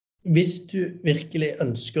hvis du virkelig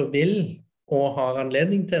ønsker og vil, og har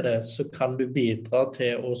anledning til det, så kan du bidra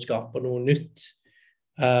til å skape noe nytt,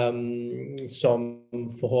 som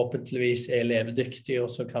forhåpentligvis levedyktig, og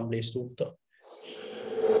som kan bli stort da.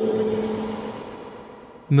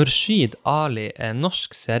 Murshid Ali en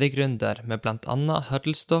norsk seriegründer med blant annet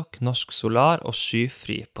Huddlestock, Norsk Solar og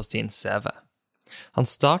Skyfri på sin CV. Han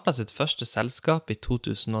startet sitt første selskap i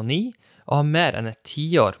 2009 og har mer enn et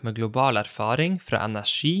 10 år med global erfaring fra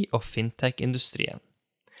energi- og fintech-industrien.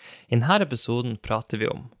 I denne episoden prater vi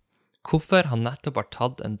om hvorfor han nettopp har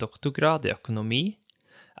tatt en doktorgrad i økonomi,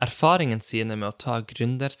 erfaringen sine med å ta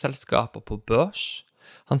gründerselskaper på børs,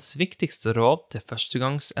 hans viktigste råd til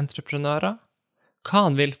førstegangsentreprenører, hva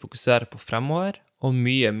han vil fokusere på fremover, og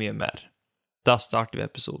mye, mye mer. Da starter vi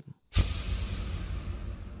episoden.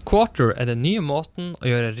 Quarter den nye måten å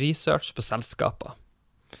gjøre research på selskaper.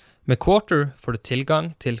 Med Quarter får du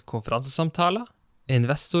tilgang til konferansesamtaler,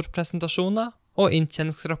 investorpresentasjoner og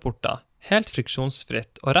inntjeningsrapporter helt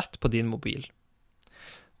friksjonsfritt og rett på din mobil.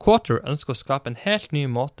 Quarter ønsker å skape en helt ny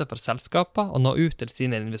måte for selskaper å nå ut til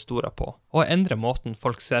sine investorer på, og endre måten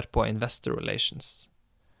folk ser på investor relations.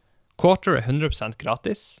 Quarter 100%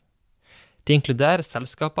 gratis. De inkluderer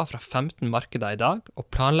selskaper fra 15 markeder i dag og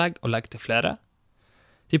planlegger å legge til flere.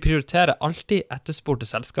 De prioriterer alltid etterspurte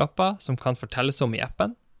selskaper som kan fortelles om i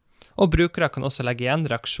appen, og brukere kan også legge igjen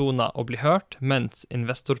reaksjoner og bli hørt mens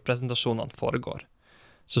investorpresentasjonene foregår.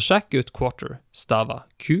 Så sjekk ut Quarter, stava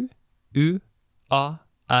Q-U-A-R-T-R.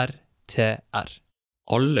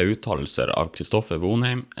 Alle uttalelser av Kristoffer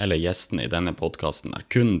Vonheim eller gjestene i denne podcasten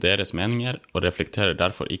kun deres meninger og reflekterer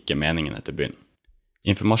derfor ikke meningene til Byn.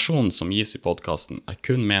 Informasjonen som gis i podcasten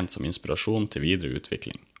kun ment som inspirasjon til videre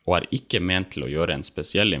utvikling, og ikke ment til å gjøre en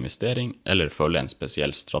spesiell investering eller følge en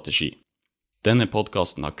spesiell strategi. Denne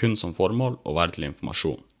podcasten har kun som formål å være til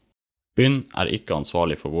informasjon. Byn ikke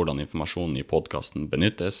ansvarlig for hvordan informasjonen i podcasten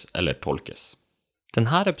benyttes eller tolkes.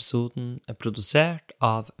 Denne episoden produsert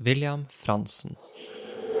av William Fransen.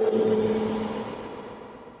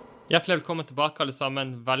 Hjertelig velkommen tilbake alle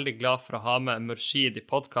sammen. Veldig glad for å ha med Murshid i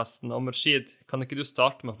podcasten. Og Murshid, kan ikke du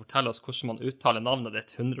starte med å fortelle oss hvordan man uttaler navnet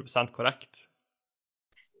ditt 100% korrekt?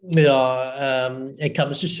 Ja, jeg kan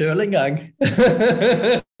ikke selv engang.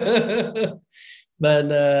 Men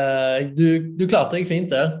du klarte deg fint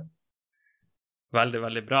der. Veldig,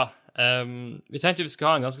 veldig bra. Vi tenkte vi skulle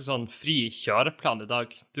ha en ganske sånn fri kjøreplan i dag.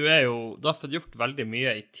 Du har fått gjort veldig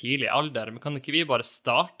mye i tidlig alder, men kan ikke vi bare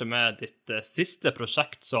starte med ditt siste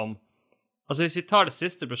prosjekt som... Altså hvis vi tar det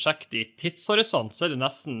siste prosjektet i tidshorisont, så det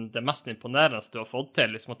nesten det mest imponerende du har fått til,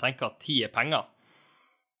 liksom å tenke at 10 penger.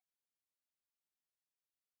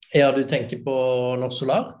 Ja, du tenker på Norsk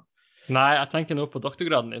Solar? Nei, jeg tenker nå på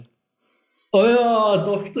doktorgraden din. Ja,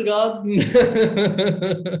 doktorgraden!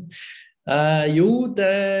 Jo,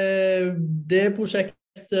 det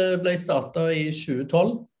prosjektet ble startet i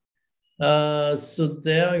 2012, så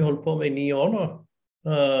det har jeg holdt på med i 9 år nå.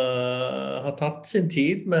 Har tatt sin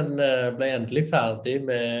tid, men ble endelig ferdig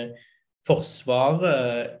med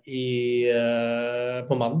forsvaret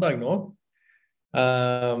på mandag nå.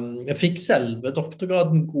 Jeg fikk selve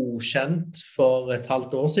doktorgraden godkjent for et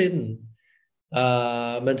halvt år siden,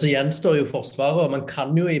 men så gjenstår jo forsvaret, og man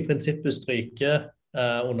kan jo i prinsippet stryke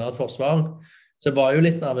under et forsvar. Så jeg var jo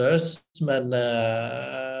litt nervøs, men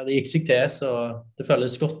det gikk seg til, så det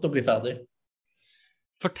føles godt å bli ferdig.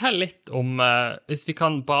 Fortell litt om, hvis vi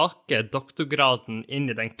kan bake doktorgraden inn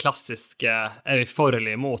i den klassiske, vi for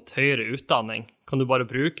eller imot høyere utdanning? Kan du bare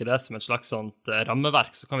bruke det som et slags sånt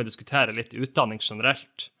rammeverk, så kan vi diskutere litt utdanning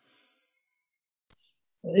generelt?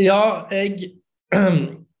 Ja, jeg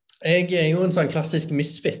jo en sånn klassisk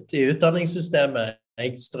misfit i utdanningssystemet.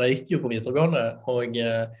 Jeg strøyk jo på videregående, og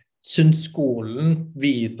synes skolen,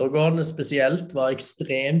 videregående spesielt, var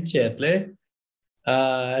ekstremt kjedelig.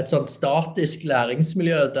 Et sånt statisk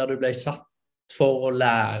læringsmiljø der du ble satt for å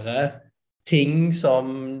lære ting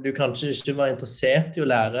som du kanskje ikke var interessert i å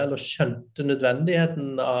lære, eller skjønte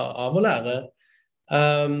nødvendigheten av å lære.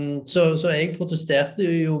 Så jeg protesterte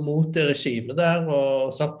jo mot det regimet der,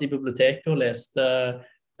 og satt i biblioteket og leste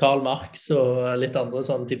Karl Marx og litt andre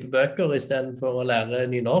sånne type bøker i stedet for å lære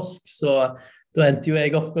nynorsk. Så da endte jo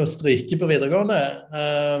jeg opp med å stryke på videregående.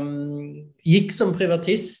 Gikk som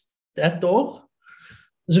privatist 1 år.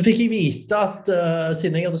 Og så fikk jeg vite at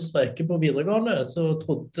siden jeg hadde strøket på videregående, så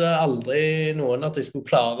trodde aldri noen at jeg skulle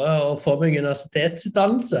klare å få meg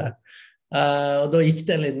universitetsutdannelse. Og da gikk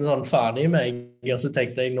det en liten sånn fane i meg, og så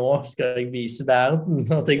tenkte jeg, nå skal jeg vise verden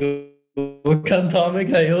at jeg kan ta meg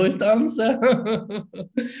høyere utdannelse.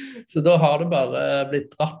 Så da har det bare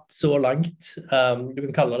blitt dratt så langt. Du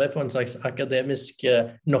kan kalle det for en slags akademisk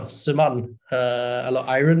norsemann, eller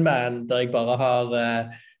Ironman, der jeg bare har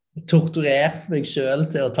torturert meg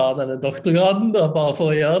selv til å ta denne doktorgraden, da, bare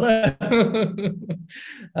for å gjøre det.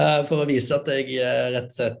 For å vise at jeg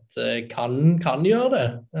rett og slett kan gjøre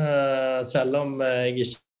det, selv om jeg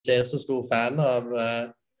ikke er så stor fan av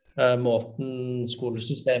måten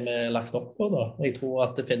skolesystemet lagt opp på da. Jeg tror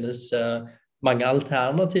at det finnes mange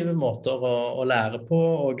alternative måter å lære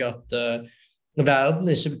på, og at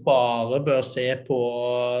verden ikke bare bør se på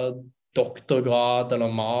doktorgrad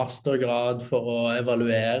eller mastergrad for å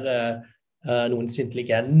evaluere noens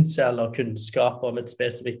intelligens eller kunnskap om et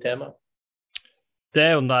spesifikt tema.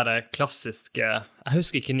 Det jo den der klassiske, jeg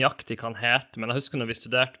husker ikke nøyaktig hva han heter, men jeg husker når vi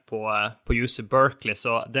studerte på UC Berkeley,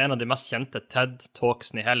 så det en av de mest kjente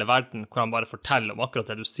TED-talksene i hele verden, hvor han bare forteller om akkurat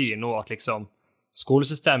det du sier nå, at liksom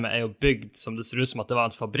skolesystemet jo bygd som det ser ut som at det var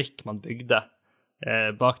en fabrikk man bygde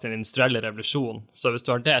bak den industrielle revolusjonen. Så hvis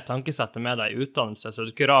du har det tankesettet med deg i utdannelse, så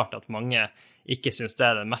det ikke rart at mange ikke synes det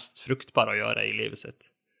det mest fruktbare å gjøre i livet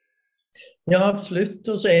sitt. Ja, absolutt.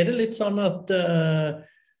 Og så det litt sånn at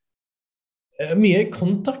mye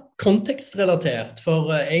kontekstrelatert,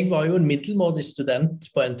 for jeg var jo en middelmådig student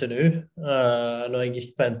på NTNU når jeg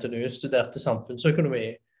gikk på NTNU, studerte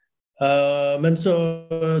samfunnsøkonomi. Men så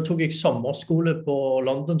tok jeg sommerskole på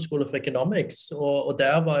London School of Economics, og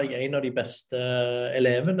der var jeg en av de beste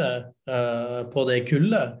elevene på det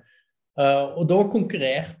kullet. Og da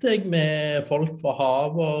konkurrerte jeg med folk fra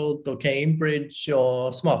Harvard og Cambridge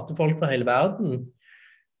og smarte folk fra hele verden.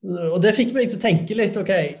 Og det fikk meg til å tenke litt,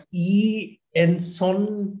 ok, i en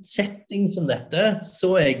sånn setting som dette,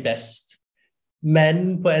 så jeg best.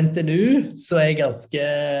 Men på NTNU så jeg ganske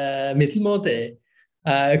middelmådig.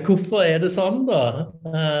 Hvorfor det sånn da?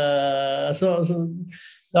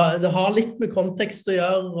 Det har litt med kontekst å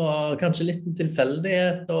gjøre, og kanskje litt med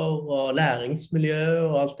tilfeldigheter, og læringsmiljø,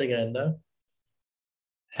 og alt det greiene.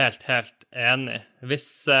 Helt enig.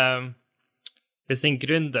 Hvis en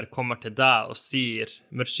gründer kommer til deg og sier,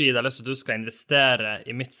 Murshid, jeg har lyst til at du skal investere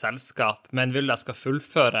i mitt selskap, men vil du jeg skal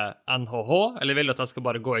fullføre NHH, eller vil du at jeg skal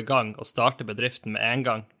bare gå i gang og starte bedriften med en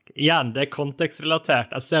gang? Igjen, det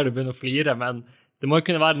kontekstrelatert. Jeg ser du begynner å flire, men det må jo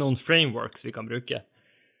kunne være noen frameworks vi kan bruke.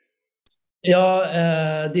 Ja,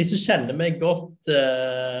 de som kjenner meg godt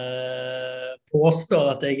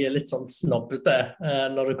påstår at jeg litt sånn snobbete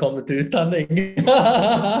når det kommer til utdanning.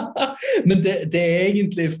 Men det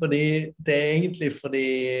egentlig fordi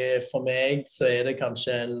for meg så det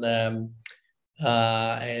kanskje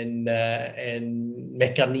en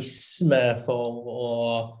mekanisme for å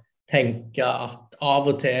tenke at av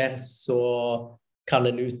og til så kan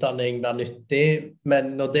en utdanning være nyttig,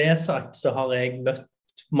 men når det sagt så har jeg møtt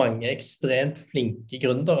mange ekstremt flinke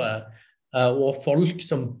gründere og folk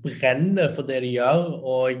som brenner for det de gjør,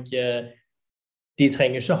 og de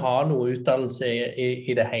trenger ikke ha noe utdannelse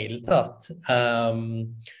i det hele tatt.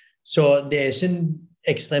 Så det ikke en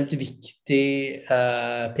ekstremt viktig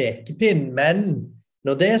pekepinn, men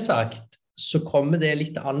når det sagt, så kommer det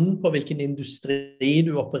litt an på hvilken industri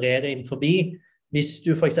du opererer innenfor. Hvis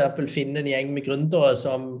du for eksempel finner en gjeng med gründere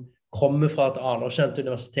som kommer fra et anerkjent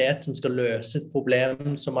universitet som skal løse et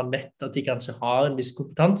problem som man vet at de kanskje har en viss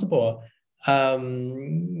kompetanse på,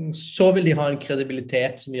 så vil de ha en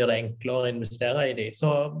kredibilitet som gjør det enklere å investere i dem. Så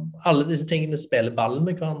alle disse tingene spiller ballen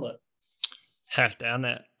med hverandre. Helt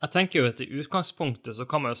enig. Jeg tenker jo at i utgangspunktet så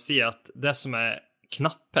kan man jo si at det som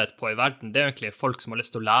knapphet på i verden, det egentlig folk som har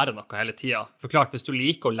lyst til å lære noe hele tiden. For klart, hvis du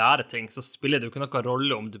liker å lære ting, så spiller det jo ikke noen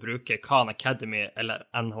rolle om du bruker Khan Academy eller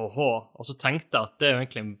NHH. Og så tenkte jeg at det jo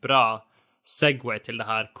egentlig en bra segway til det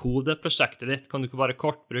her kodeprosjektet ditt. Kan du ikke bare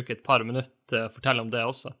kort bruke et par minutter og fortelle om det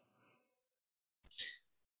også?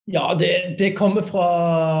 Ja, det kommer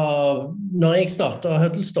fra når jeg startet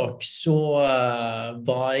Huddlestock, så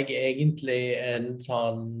var jeg egentlig en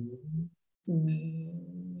sånn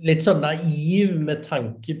litt sånn naiv med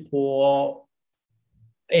tanke på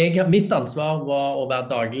mitt ansvar var å være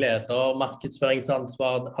daglig leder,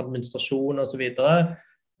 markedsføringsansvar, administrasjon og så videre.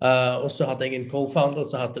 Og så hadde jeg en co-founder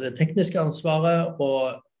som hadde det tekniske ansvaret,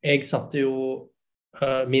 og jeg satte jo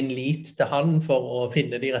min lit til han for å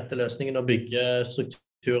finne de rette løsningene og bygge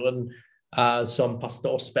strukturen som passet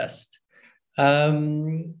oss best.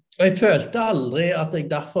 Og jeg følte aldri at jeg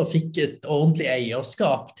derfor fikk et ordentlig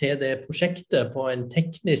eierskap til det prosjektet på en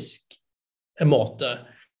teknisk måte.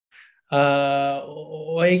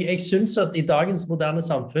 Og jeg synes at i dagens moderne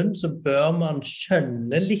samfunn så bør man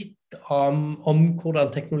skjønne litt om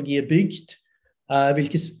hvordan teknologi bygd,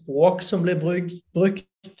 hvilke språk som blir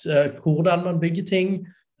brukt, hvordan man bygger ting,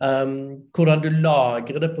 hvordan du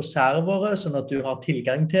lagrer det på servere, sånn at du har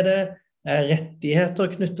tilgang til det,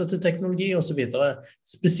 rettigheter knyttet til teknologi og så videre.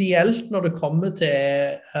 Spesielt når det kommer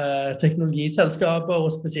til teknologiselskaper,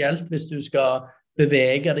 og spesielt hvis du skal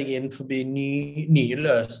bevege deg inn forbi nye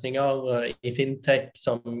løsninger i fintech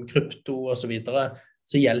som krypto og så videre,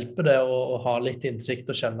 så hjelper det å ha litt innsikt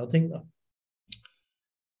og kjenne ting da.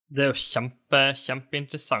 Det jo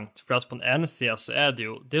kjempeinteressant, for på den ene siden så det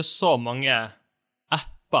jo så mange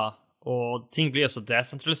apper, og ting blir jo så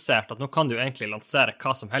desentralisert at nå kan du jo egentlig lansere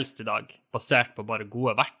hva som helst i dag, basert på bare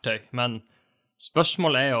gode verktøy, men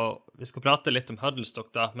spørsmålet jo, vi skal prate litt om Huddlestock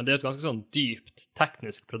da, men det jo et ganske sånn dypt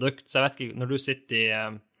teknisk produkt, så jeg vet ikke, når du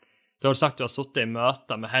sitter du har sagt du har sittet i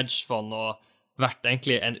møter med hedgefond og vært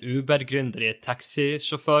egentlig en Uber-gründer i et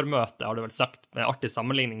taxisjåførmøte, har du vel sagt med artig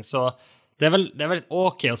sammenligning, så det vel litt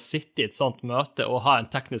ok å sitte i et sånt møte og ha en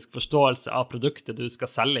teknisk forståelse av produktet du skal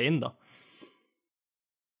selge inn da.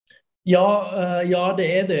 Ja,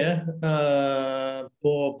 det det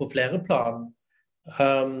på flere plan.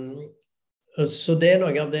 Så det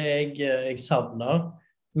noe av det jeg savner.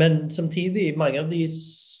 Men samtidig, mange av de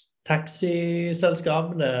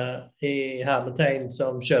taxiselskapene i hermetegn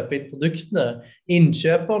som kjøper inn produktene,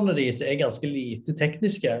 innkjøperne deres ganske lite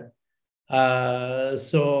tekniske.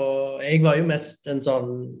 Så jeg var jo mest en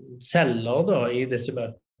sånn selger da, i disse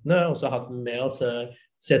møtene, og så hadde vi med oss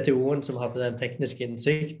CTO-en som hadde den tekniske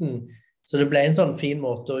innsikten. Så det ble en sånn fin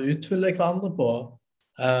måte å utfylle hverandre på.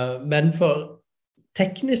 Men for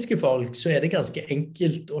tekniske folk så det ganske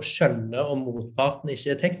enkelt å skjønne om motparten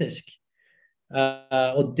ikke teknisk.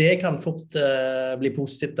 Og det kan fort bli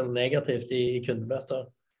positivt eller negativt i kundemøter.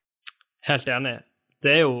 Helt enig.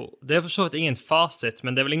 Det jo for så vidt ingen fasit,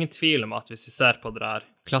 men det vel ingen tvil om at hvis vi ser på det der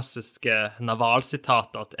klassiske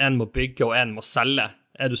Naval-sitatet, at en må bygge og en må selge.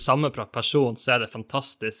 Du samme person, så det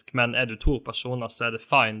fantastisk, men du to personer, så det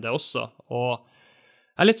fine det også. Og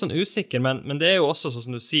jeg litt sånn usikker, men det jo også sånn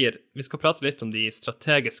som du sier, vi skal prate litt om de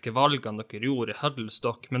strategiske valgene dere gjorde i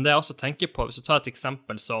Huddlestock, men det jeg også tenker på, hvis du tar et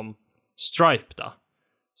eksempel som Stripe da,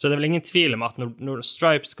 så det vel ingen tvil om at når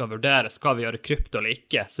Stripe skal vurdere, skal vi gjøre krypto eller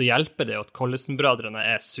ikke, så hjelper det jo at Collison-brødrene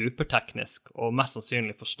superteknisk, og mest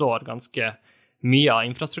sannsynlig forstår ganske mye av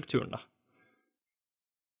infrastrukturen da.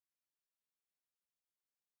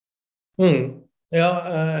 Ja,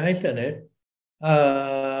 helt enig.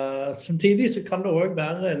 Samtidig så kan det også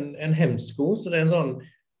være en hemsko, så det en sånn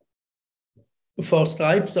for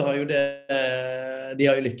Stripe så har jo de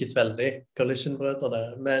har jo lykkes veldig,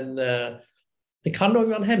 Collision-brødrene, men det kan også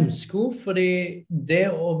være en hemsko, fordi det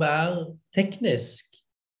å være teknisk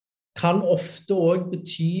kan ofte også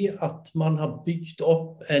bety at man har bygd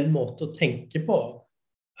opp en måte å tenke på,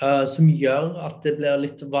 som gjør at det blir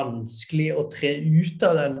litt vanskelig å tre ut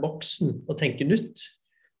av den boksen og tenke nytt.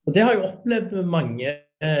 Og det har jeg opplevd med mange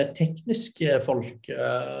tekniske folk,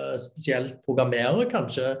 spesielt programmerere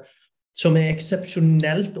kanskje, som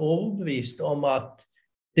eksepsjonelt overbevist om at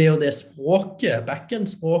det og det språket,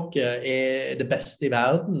 backend-språket, det beste i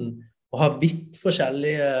verden, og har vidt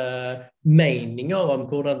forskjellige meninger om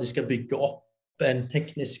hvordan de skal bygge opp en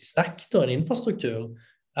teknisk stack og en infrastruktur,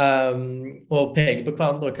 og peke på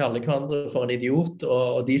hverandre og kalle hverandre for en idiot,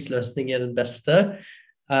 og deres løsning den beste.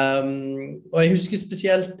 Og jeg husker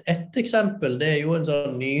spesielt et eksempel, det jo en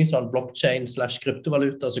sånn ny sånn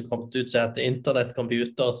blockchain/kryptovaluta som kom ut som heter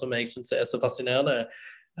internettcomputer, som jeg synes så fascinerende.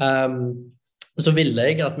 Så ville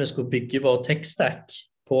jeg at vi skulle bygge vår tech-stack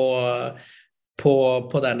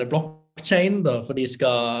på denne blockchain da, for de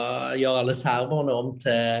skal gjøre alle serverne om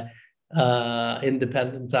til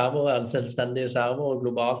independent server, eller selvstendige server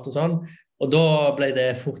globalt og sånn, og da ble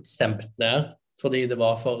det fort stemt ned, fordi det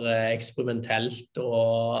var for eksperimentelt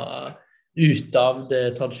og ut av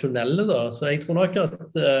det tradisjonelle da, så jeg tror nok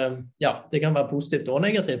at ja, det kan være positivt og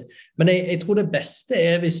negativt, men jeg tror det beste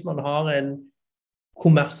hvis man har en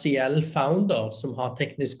kommersiell founder som har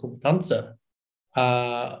teknisk kompetanse.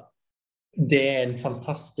 Det en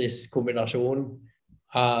fantastisk kombinasjon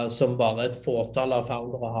som bare et fåtall av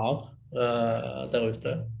foundere har der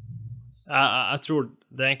ute. Jeg tror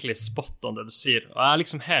det egentlig spot on det du sier, og jeg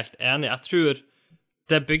liksom helt enig. Jeg tror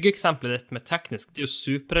det byggeeksempelet ditt med teknisk, det jo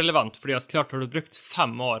superrelevant, fordi at klart har du brukt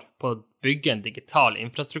 5 år på å bygge en digital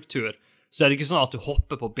infrastruktur, så det ikke sånn at du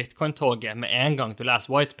hopper på Bitcoin-toget med en gang du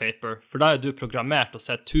leser white paper, for da du programmert og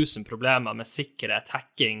sett 1000 problemer med sikkerhet,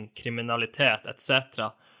 hacking, kriminalitet, etc.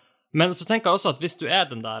 Men så tenker jeg også at hvis du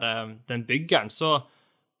den byggeren, så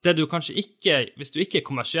det du kanskje ikke, hvis du ikke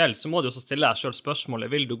kommersiell, så må du også stille deg selv spørsmålet,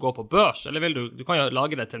 vil du gå på børs, eller vil du kan jo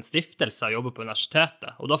lage det til en stiftelse og jobbe på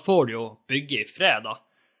universitetet, og da får du jo bygge i fred da.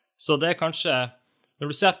 Så det kanskje, når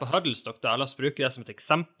du ser på Huddlestock da, la oss bruke det som et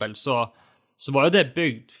eksempel, så så var jo det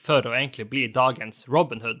bygd for å egentlig bli dagens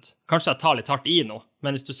Robin Hood. Kanskje jeg tar litt hardt i nå,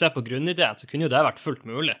 men hvis du ser på grunnideen, så kunne jo det vært fullt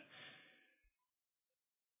mulig.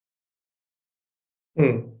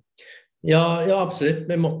 Ja, absolutt.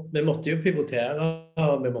 Vi måtte jo pivotere,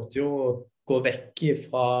 vi måtte jo gå vekk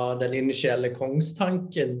fra den initielle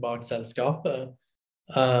kongstanken bak selskapet.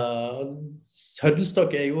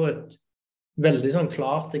 Huddlestock jo et veldig sånn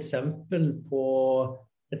klart eksempel på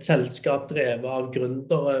et selskap drevet av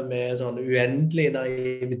gründere med sånn uendelig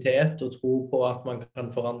naivitet og tro på at man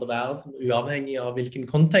kan forandre verden uavhengig av hvilken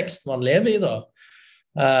kontekst man lever i da.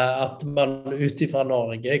 At man utifra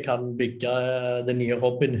Norge kan bygge det nye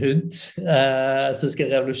Robin Hood som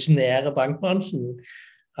skal revolusjonere bankbransjen.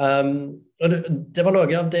 Og det var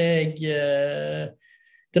noe av det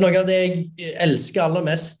det noe av det jeg elsker aller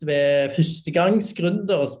mest ved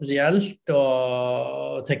førstegangsgründere spesielt,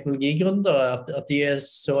 og teknologigründere, at de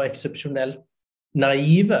så eksepsjonelt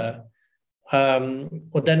naive.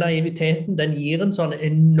 Og den naiviteten, den gir en sånn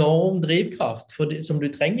enorm drivkraft som du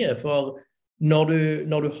trenger, for når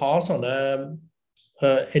du har sånne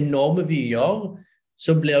enorme vyer,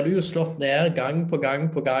 så blir du jo slått ned gang på gang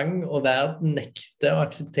på gang, og verden nekter å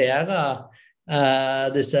akseptere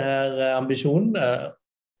disse her ambisjonene.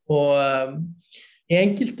 Og i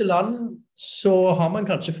enkelte land så har man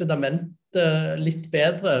kanskje fundamentet litt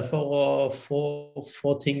bedre for å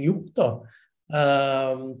få ting gjort da.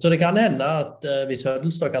 Så det kan hende at hvis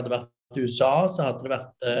Huddlestock hadde vært i USA, så hadde det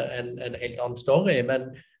vært en helt annen story, men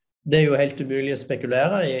det jo helt umulig å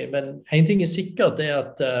spekulere i. Men en ting sikkert, det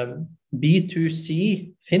at B2C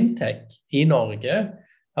fintech i Norge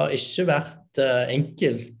har ikke vært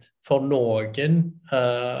enkelt for noen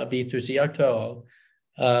B2C-aktører.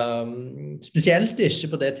 Spesielt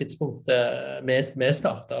ikke på det tidspunktet vi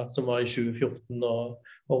startet, som var i 2014 og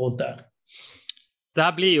rundt der.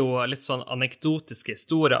 Dette blir jo litt sånn anekdotiske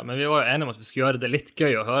historier, men vi var jo enige om at vi skulle gjøre det litt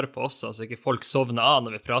gøy å høre på også, så ikke folk sovner av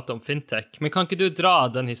når vi prater om fintech. Men kan ikke du dra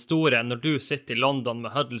den historien når du sitter i London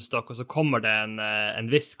med Huddlestock, og så kommer det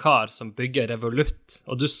en viss kar som bygger Revolut,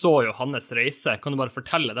 og du så jo hans reise. Kan du bare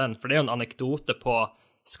fortelle den? For det er jo en anekdote på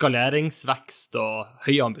skaleringsvekst og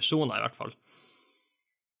høye ambisjoner i hvert fall.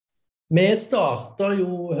 Vi startet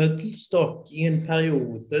jo Huddlestock i en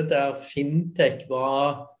periode der fintech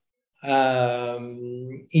var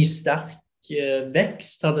i sterk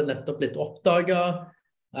vekst, hadde nettopp blitt oppdaget,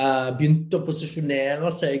 begynte å posisjonere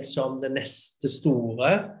seg som det neste store,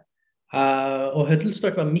 og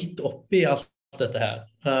Huddlestock var midt oppe i alt dette her.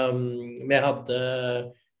 Vi hadde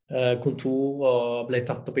kontor og ble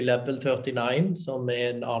tatt opp i Level 39, som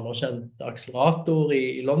en anerkjent akselerator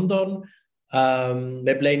i London.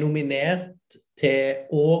 Vi ble nominert til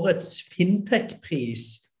årets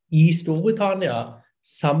fintech-pris i Storbritannia,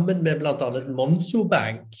 sammen med blant annet Monzo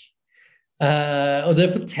Bank. Og det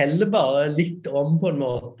forteller bare litt om på en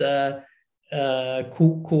måte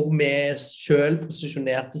hvor vi selv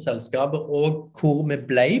posisjonerte selskapet, og hvor vi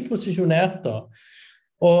ble posisjonert da.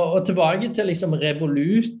 Og tilbake til liksom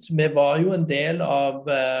Revolut, vi var jo en del av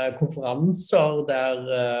konferanser der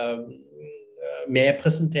vi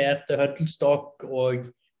presenterte Huddlestock, og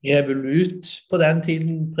Revolut på den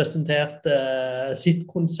tiden presenterte sitt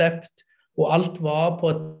konsept, og alt var på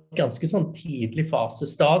et ganske sånn tidlig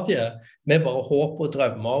fasestadie, med bare håp og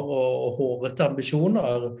drømmer og hårete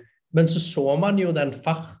ambisjoner. Men så man jo den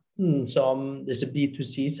farten som disse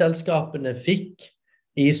B2C-selskapene fikk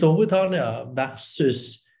i Storbritannia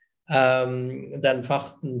versus den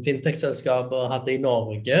farten fintech-selskaper hadde i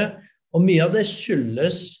Norge. Og mye av det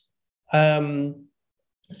skyldes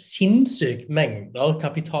sinnssykt mengder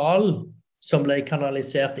kapital som ble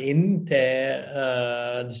kanalisert inn til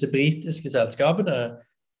disse britiske selskapene,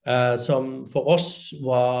 som for oss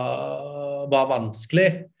var vanskelig.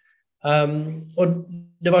 Og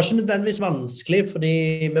det var ikke nødvendigvis vanskelig fordi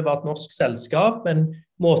vi var et norsk selskap, men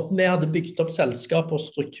måten vi hadde bygd opp selskap og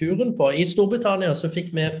strukturen på. I Storbritannia så fikk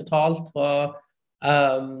vi fortalt fra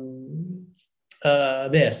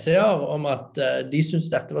VC-er om at de syntes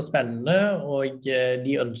dette var spennende, og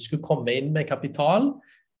de ønsket å komme inn med kapital,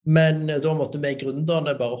 men da måtte vi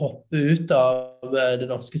gründerne bare hoppe ut av det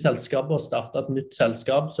norske selskapet og starte et nytt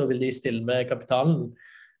selskap, så vil de stille med kapitalen.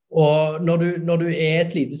 Og når du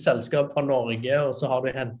et lite selskap fra Norge, og så har du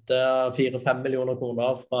hentet 4-5 millioner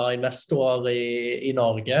kroner fra investorer i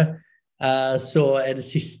Norge, så det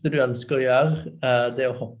siste du ønsker å gjøre, det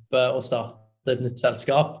å hoppe og starte et nytt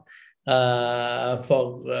selskap.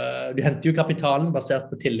 For du henter jo kapitalen basert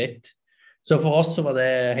på tillit. Så for oss så var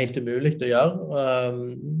det helt umulig å gjøre.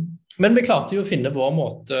 Men vi klarte jo å finne vår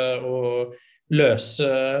måte å løse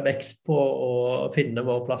vekst på, og finne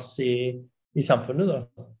vår plass i samfunnet da.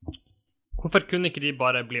 Hvorfor kunne ikke de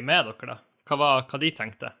bare bli med dere da? hva de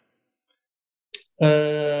tenkte?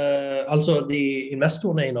 Altså de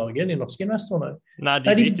investorene i Norge, de norske investorene? Nei,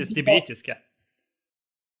 de britiske.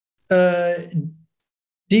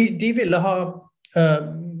 De ville ha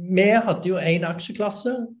vi hadde jo en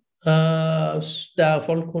aksjeklasse der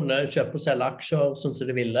folk kunne kjøpe og selge aksjer som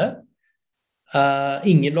de ville.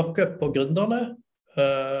 Ingen lockup på gründerne.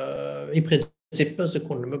 I prinsippet så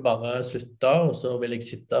kunne vi bare slutte, og så ville jeg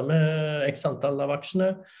sitte med x antall av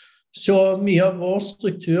aksjene. Så mye av vår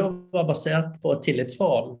struktur var basert på et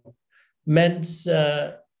tillitsforhold. Mens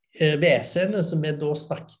VC-ene som vi da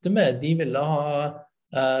snakket med, de ville ha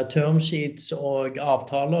term sheets og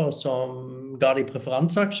avtaler som ga de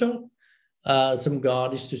preferanseaksjer, som ga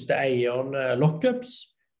de største eierne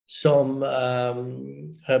lockups, som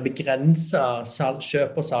begrenset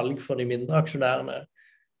kjøp og salg for de mindre aksjonærene.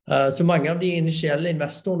 Så mange av de initielle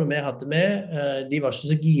investorene vi hadde med, de var ikke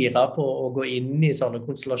så gira på å gå inn i sånne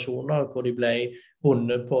konstellasjoner hvor de ble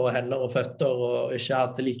bundet på hender og føtter og ikke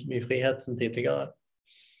hadde like mye frihet som tidligere.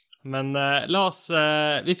 Men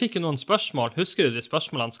vi fikk jo noen spørsmål. Husker du de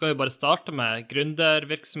spørsmålene? Skal vi bare starte med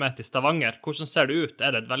gründervirksomhet i Stavanger? Hvordan ser det ut?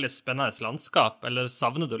 Er det et veldig spennende landskap, eller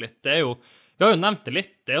savner du litt? Vi har jo nevnt det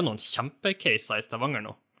litt, det er jo noen kjempecaser i Stavanger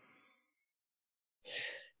nå.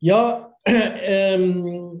 Ja,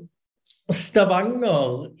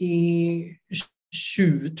 Stavanger i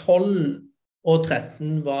 2012 og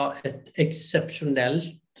 2013 var et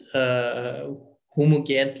eksepsjonelt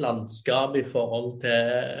homogent landskap i forhold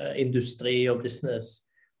til industri og business,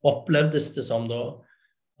 opplevdes det som da.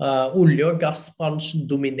 Olje- og gassbransjen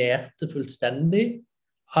dominerte fullstendig.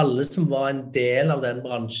 Alle som var en del av den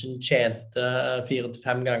bransjen tjente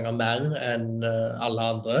 4-5 ganger mer enn alle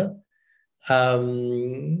andre.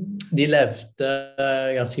 De levde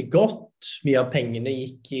ganske godt. Mye av pengene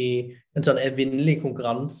gikk i en sånn evinnelig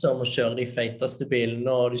konkurranse om å kjøre de feiteste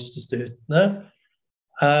bilene og de største hyttene.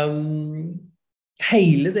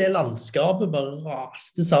 Hele det landskapet bare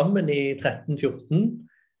raste sammen i 13-14,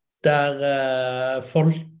 der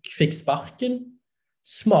folk fikk sparken.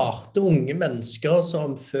 Smarte unge mennesker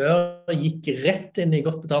som før gikk rett inn i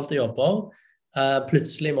godt betalte jobber,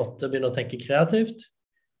 plutselig måtte begynne å tenke kreativt.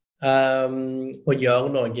 Og gjøre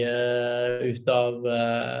noe ut av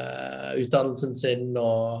utdannelsen sin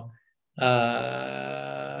og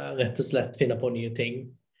rett og slett finne på nye ting.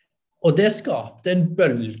 Og det skapte en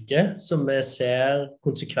bølge som vi ser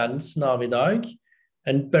konsekvensen av i dag.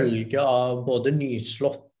 En bølge av både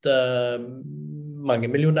nyslåtte mange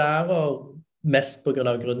millionærer, mest på grunn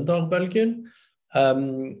av gründerbølgen,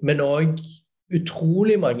 men også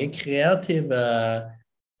utrolig mange kreative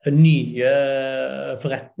nye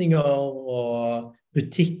forretninger og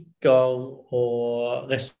butikker og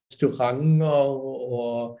restauranter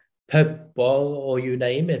og puber og you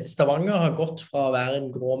name it. Stavanger har gått fra å være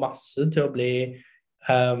en grå masse til å bli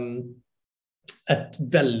et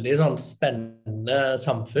veldig sånn spennende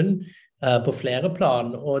samfunn på flere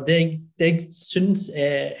plan. Og det jeg synes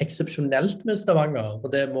er eksepsjonelt med Stavanger, og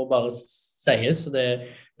det må bare sies, og det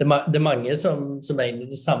er mange som mener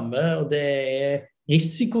det samme, og det er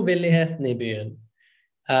risikovilligheten i byen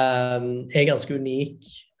er ganske unik.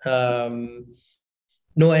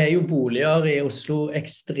 Nå er jo boliger i Oslo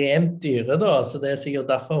ekstremt dyre da, så det er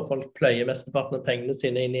sikkert derfor folk pløyer mesteparten av pengene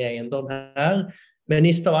sine inn i eiendom her. Men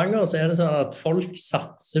i Stavanger så er det sånn at folk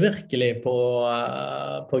satser virkelig på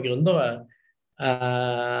gründere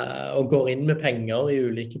og går inn med penger i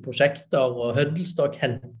ulike prosjekter, og Huddlestock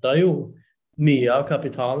henter jo mye av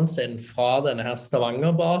kapitalen sin fra denne her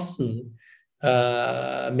Stavanger-basen,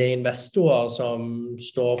 med investorer som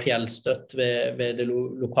står fjellstøtt ved det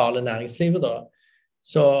lokale næringslivet da.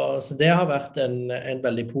 Så det har vært en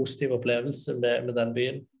veldig positiv opplevelse med den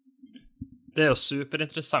byen. Det er jo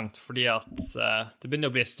superinteressant, fordi at det begynner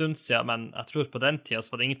å bli en stund siden, men jeg tror på den tiden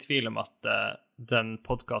så var det ingen tvil om at den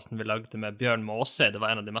podcasten vi lagde med Bjørn Måse, det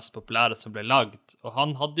var en av de mest populære som ble lagd, og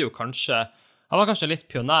han var kanskje litt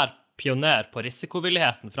pioner på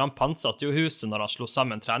risikovilligheten, for han pantsatte jo huset når han slo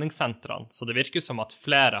sammen treningssentrene, så det virker som at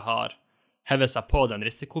flere har hevet seg på den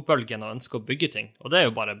risikobølgen og ønsker å bygge ting, og det er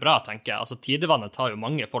jo bare bra, tenker jeg. Altså, tidevannet tar jo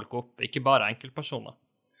mange folk opp, ikke bare enkeltpersoner.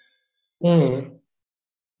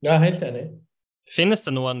 Ja, helt enig. Finnes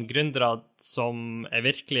det noen gründere som er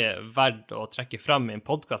virkelig verdt å trekke frem i en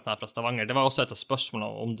podcast her fra Stavanger? Det var også et av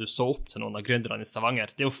spørsmålene om du så opp til noen av gründerne i Stavanger.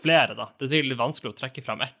 Det er jo flere da, det er sikkert litt vanskelig å trekke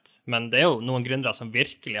frem ett, men det er jo noen gründere som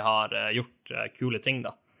virkelig har gjort kule ting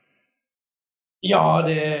da. Ja,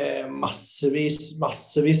 det er massevis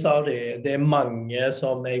av de. Det er mange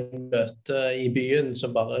som jeg møter i byen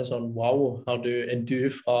som bare er sånn, wow, er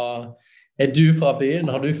du fra byen?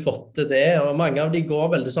 Har du fått til det? Og mange av de går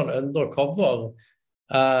veldig sånn undercover.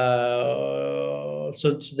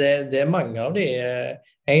 Så det mange av de.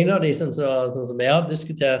 En av de sånn som jeg har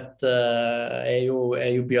diskutert jo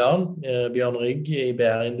Bjørn Rygg i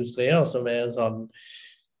BR Industrier, som en sånn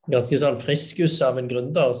ganske sånn friskus av en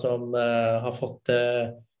gründer som har fått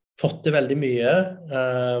det veldig mye,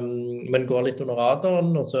 men går litt under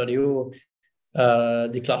radaren, og så det jo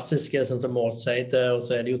de klassiske, sånn som Målseide, og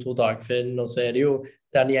så det jo Tor Dagfinn, og så det jo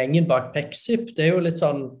den gjengen bak Pexip. Det jo litt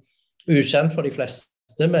sånn ukjent for de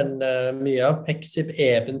fleste, men mye av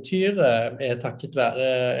Pexip-eventyret takket være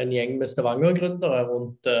en gjeng med Stavanger-gründere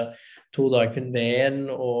rundt Tor Dagfinn Ven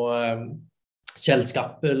og Kjell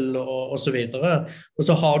Skappel og så videre. Og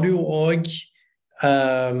så har du jo også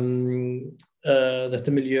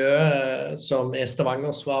dette miljøet som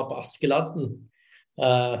Stavangers svar på Askeladden.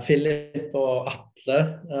 Philip og Atle,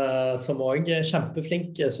 som også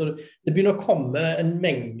kjempeflinke. Så det begynner å komme en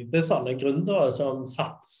mengde sånne gründere som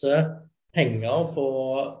satser penger på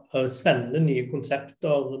spennende nye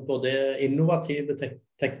konsepter, både innovative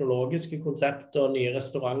teknologiske konsepter, nye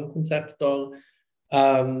restaurantkonsepter.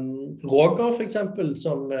 Roger for eksempel,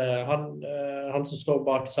 som han som står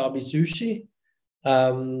bak Sabi Sushi,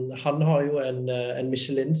 han har jo en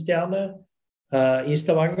Michelin-stjerne i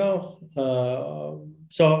Stavanger,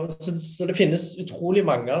 så det finnes utrolig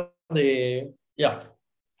mange av de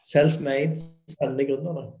self-made spennende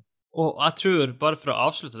gründerne. Og jeg tror, bare for å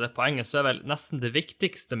avslutte det poenget, så vel nesten det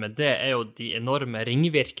viktigste med det jo de enorme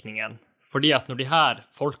ringvirkningene. Fordi at når de her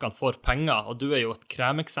folkene får penger, og du jo et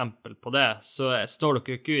kremeksempel på det, så står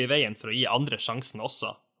dere ikke i veien for å gi andre sjansen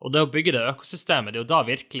også. Og det å bygge det økosystemet, det jo da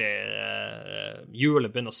virkelig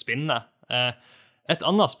hjulet begynner å spinne. Et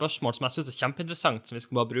annet spørsmål som jeg synes kjempeinteressant, som vi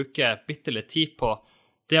skal bare bruke bitte litt tid på,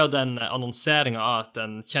 det jo den annonseringen av at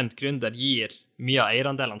en kjent gründer gir mye av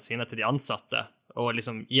eierandelene sine til de ansatte, og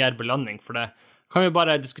liksom gir belønning for det. Kan vi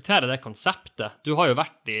bare diskutere det konseptet? Du har jo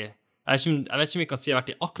vært jeg vet ikke om vi kan si vært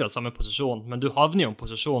i akkurat samme posisjon, men du havner jo i en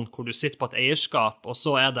posisjon hvor du sitter på et eierskap, og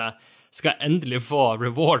så skal jeg endelig få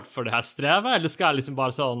reward for det her strevet, eller skal jeg liksom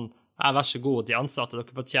bare sånn, vær så god, de ansatte,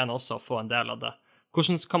 dere fortjener også å få en del av det.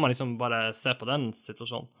 Hvordan kan man liksom bare se på den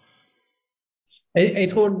situasjonen? Jeg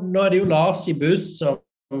tror, nå det jo Lars i Buss som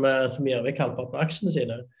gjør vekk halvparten av aksjene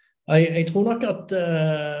sine. Jeg tror nok at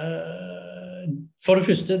for det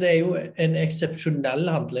første, det jo en eksepsjonell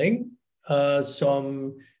handling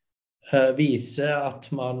som viser at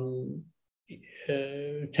man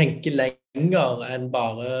tenker lenger enn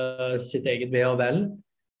bare sitt eget ve og vel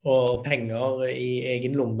og penger i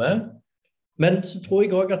egen lomme. Men så tror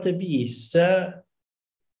jeg også at det viser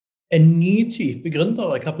en ny type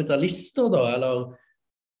gründere, kapitalister da, eller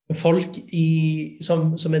folk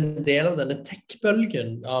som en del av denne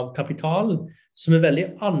tech-bølgen av kapitalen, som veldig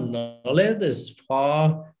annerledes fra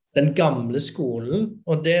den gamle skolen.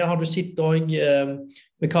 Og det har du sett også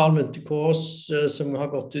med Karl Munthe-Kaas, som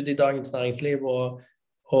har gått ut i Dagens Næringsliv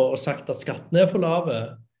og sagt at skattene for lave,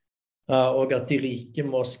 og at de rike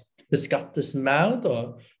må beskattes mer da,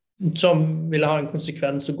 som vil ha en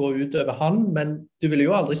konsekvens å gå ut over han, men du vil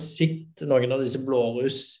jo aldri sett noen av disse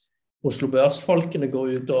blårus Oslo Børs-folkene gå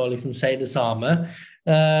ut og liksom si det samme.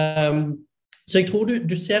 Så jeg tror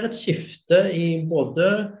du ser et skifte i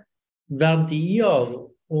både verdier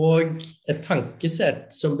og et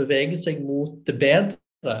tankesett som beveger seg mot det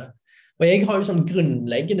bedre. Og jeg har jo sånn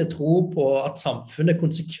grunnleggende tro på at samfunnet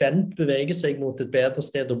konsekvent beveger seg mot et bedre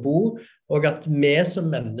sted å bo, og at vi som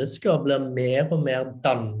mennesker blir mer og mer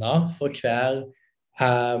dannet for hver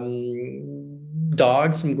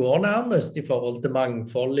dag som går nærmest, i forhold til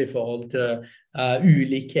mangfold, i forhold til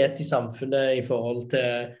ulikhet i samfunnet, i forhold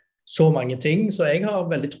til så mange ting. Så jeg har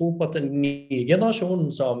veldig tro på at den nye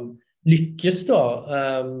generasjonen som lykkes da,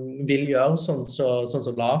 vil gjøre sånn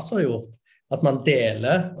som Lars har gjort, at man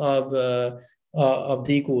deler av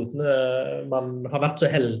de godene man har vært så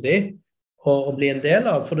heldig å bli en del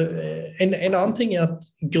av. For en annen ting at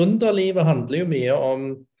gründerlivet handler jo mye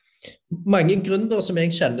om mange gründere som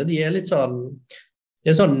jeg kjenner, de litt sånn,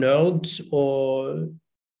 sånn nerds, og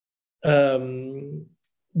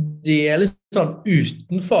de litt sånn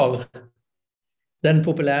utenfor den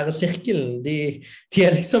populære sirkelen. De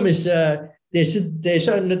liksom ikke, det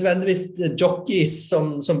ikke nødvendigvis jockeys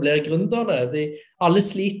som blir gründerne. Alle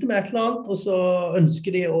sliter med et eller annet, og så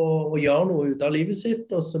ønsker de å gjøre noe ut av livet sitt,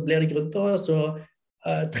 og så blir de gründere, så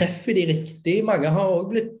treffer de riktig. Mange har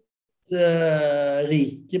også blitt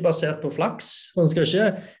rike basert på flaks. Man skal ikke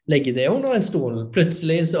legge det under en stol.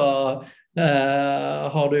 Plutselig så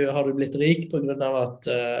har du blitt rik på grunn av at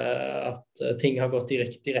ting har gått i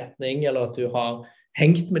riktig retning, eller at du har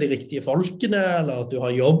hengt med de riktige folkene, eller at du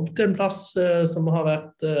har jobbet en plass som har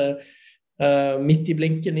vært midt I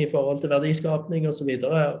blinken I forhold til verdiskapning og så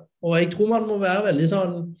videre. Og jeg tror man må være veldig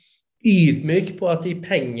sånn ydmyk på at de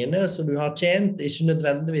pengene som du har tjent, ikke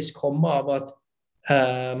nødvendigvis kommer av at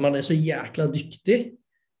man så jækla dyktig,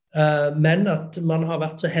 men at man har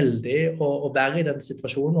vært så heldig å være I den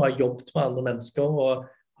situasjonen og har jobbet med andre mennesker og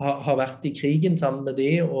har vært I krigen sammen med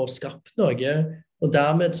de og skapt noe, og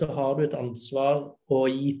dermed så har du et ansvar å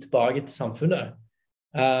gi tilbake til samfunnet.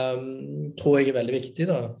 Tror jeg veldig viktig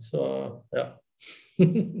da, så ja.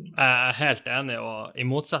 Jeg helt enig, og I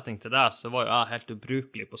motsetning til deg så var jo jeg helt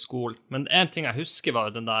ubrukelig på skolen. Men en ting jeg husker var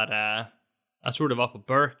jo den der, jeg tror det var på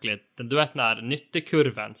Berkeley, du vet den der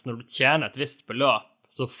nyttekurven, så når du tjener et visst beløp,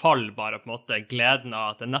 så faller bare på en måte gleden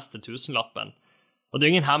av den neste tusenlappen. Og det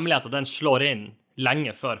jo ingen hemmelighet at den slår inn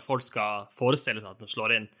lenge før folk skal forestille seg at den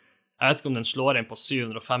slår inn. Jeg vet ikke om den slår inn på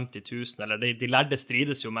 750 000, eller de lærde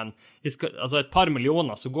strides jo, men altså et par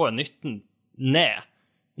millioner så går nytten ned.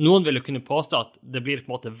 Noen vil jo kunne påstå at det blir på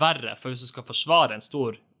en måte verre, for hvis du skal forsvare en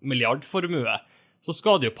stor milliardformue, så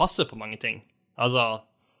skal det jo passe på mange ting. Altså,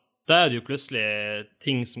 da det jo plutselig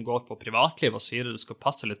ting som går på privatliv og så videre du skal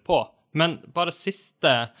passe litt på. Men bare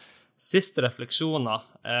siste refleksjoner,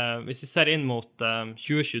 hvis vi ser inn mot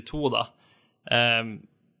 2022 da,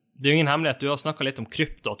 det jo ingen hemmelighet, du har snakket litt om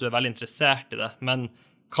krypto, at du veldig interessert I det, men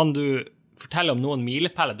kan du fortelle om noen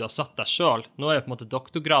milepæler du har satt deg selv? Nå jo på en måte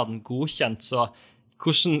doktorgraden godkjent, så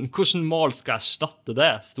hvordan mål skal erstatte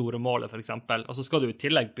det store målet for eksempel? Og så skal du I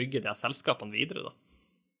tillegg bygge de selskapene videre da.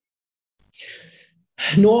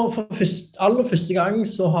 Nå for aller første gang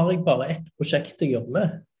så har jeg bare ett prosjekt jeg jobber med,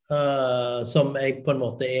 som jeg på en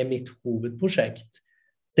måte mitt hovedprosjekt.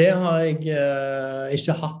 Det har jeg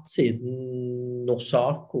ikke hatt siden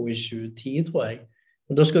Norsako I 2010, tror jeg.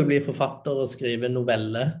 Men da skal jeg bli forfatter og skrive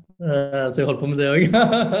novelle, så jeg holder på med det også.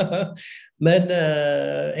 Men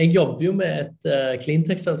jeg jobber jo med et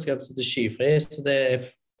cleantech-selskap som heter Skyfri, så det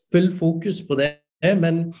full fokus på det.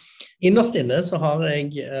 Men innerst inne så har jeg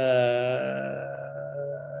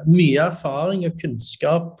mye erfaring og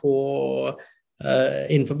kunnskap på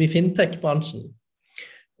innenfor fintech-bransjen.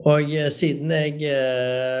 Og siden jeg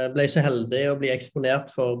ble så heldig å bli eksponert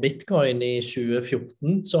for Bitcoin I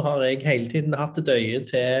 2014, så har jeg hele tiden hatt et øye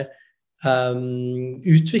til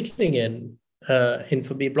utviklingen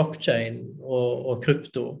innenfor blockchain og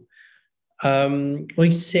krypto. Og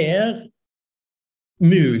jeg ser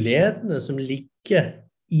mulighetene som ligger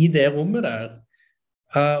I det rommet der.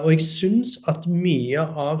 Og jeg synes at mye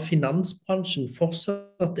av finansbransjen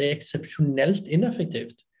fortsatt eksepsjonelt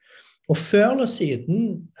ineffektivt. Og før eller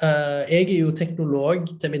siden, jeg jo teknolog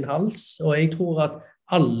til min hals, og jeg tror at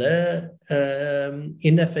alle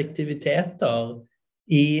ineffektiviteter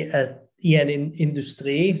I en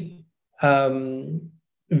industri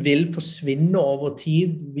vil forsvinne over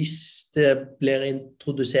tid hvis det blir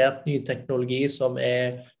introdusert ny teknologi som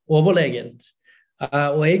overlegent.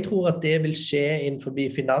 Og jeg tror at det vil skje innenfor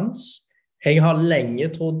finans. Jeg har lenge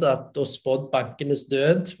trodd at å spådd bankenes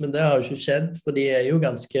død, men det har jo ikke skjedd, for de jo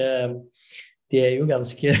ganske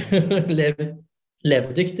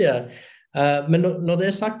levedyktige. Men når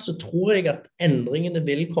det sagt, så tror jeg at endringene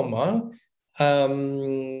vil komme,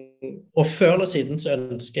 og før eller siden så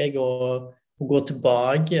ønsker jeg å gå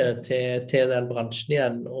tilbake til den bransjen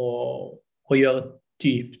igjen og gjøre et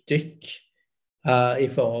dypdykk I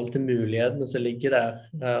forhold til mulighetene som ligger der,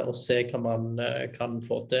 og se hva man kan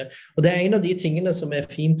få til. Og det en av de tingene som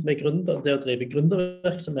fint med det å drive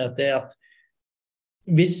gründervirksomhet, det at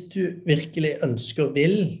hvis du virkelig ønsker og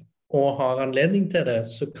vil, og har anledning til det,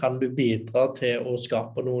 så kan du bidra til å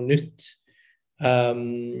skape noe nytt,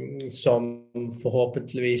 som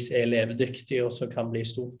forhåpentligvis levedyktig, og som kan bli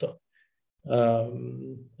stort da.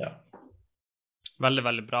 Ja. Veldig,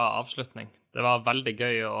 veldig bra avslutning. Det var veldig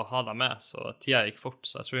gøy å ha deg med, så tiden gikk fort,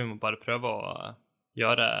 så jeg tror vi må bare prøve å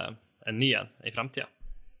gjøre en ny en I fremtiden.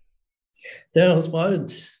 Det høres bra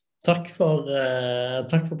ut. Takk for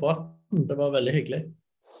praten. Det var veldig hyggelig.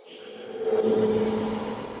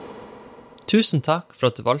 Tusen takk for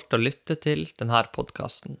at du valgte å lytte til denne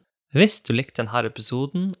podcasten. Hvis du likte denne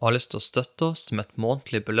episoden og har lyst til å støtte oss med et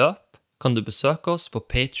månedlig beløp, kan du besøke oss på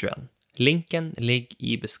Patreon. Linken ligger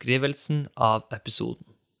I beskrivelsen av episoden.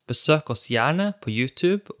 Besøk oss gjerne på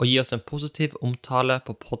YouTube og gi oss en positiv omtale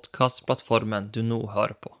på podcastplattformen du nå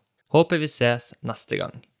hører på. Håper vi ses neste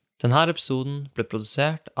gang. Denne episoden ble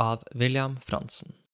produsert av William Fransen.